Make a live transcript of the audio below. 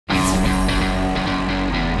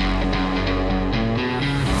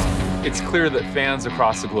It's clear that fans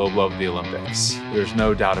across the globe love the Olympics. There's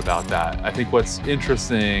no doubt about that. I think what's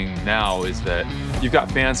interesting now is that you've got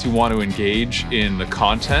fans who want to engage in the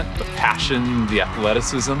content, the passion, the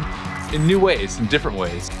athleticism, in new ways, in different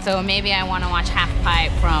ways. So maybe I want to watch half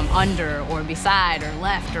pipe from under or beside or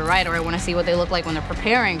left or right, or I want to see what they look like when they're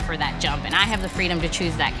preparing for that jump, and I have the freedom to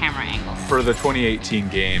choose that camera angle. For the 2018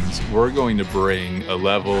 games, we're going to bring a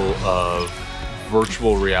level of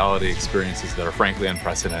virtual reality experiences that are frankly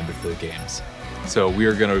unprecedented for the games. So we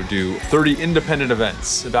are going to do 30 independent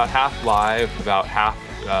events, about half live, about half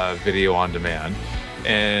video on demand,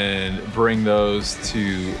 and bring those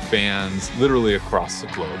to fans literally across the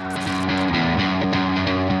globe.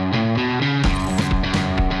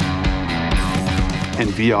 And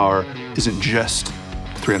VR isn't just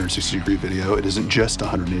 360-degree video, it isn't just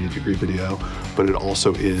 180-degree video, but it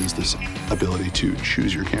also is this ability to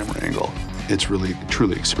choose your camera angle. It's really,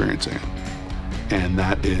 truly experiencing it. And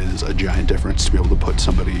that is a giant difference to be able to put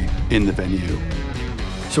somebody in the venue.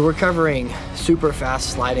 So we're covering super fast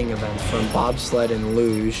sliding events from bobsled and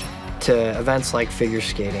luge to events like figure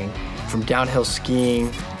skating, from downhill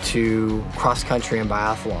skiing to cross country and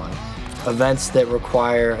biathlon. Events that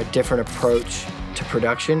require a different approach to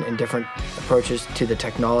production and different approaches to the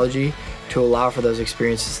technology to allow for those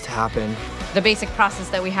experiences to happen. The basic process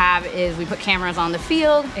that we have is we put cameras on the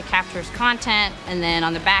field, it captures content, and then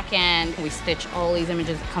on the back end, we stitch all these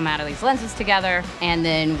images that come out of these lenses together, and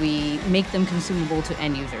then we make them consumable to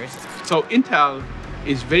end users. So Intel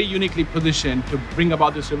is very uniquely positioned to bring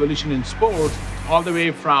about this revolution in sports, all the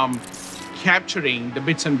way from capturing the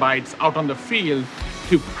bits and bytes out on the field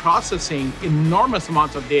to processing enormous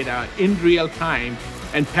amounts of data in real time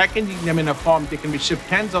and packaging them in a form that can be shipped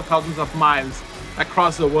tens of thousands of miles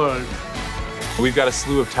across the world. We've got a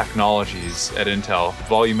slew of technologies at Intel: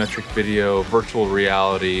 volumetric video, virtual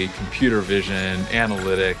reality, computer vision,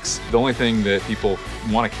 analytics. The only thing that people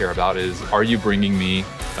want to care about is, are you bringing me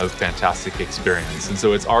a fantastic experience? And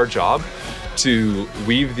so it's our job to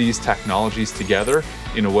weave these technologies together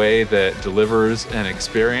in a way that delivers an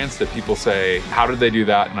experience that people say, how did they do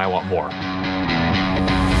that? And I want more.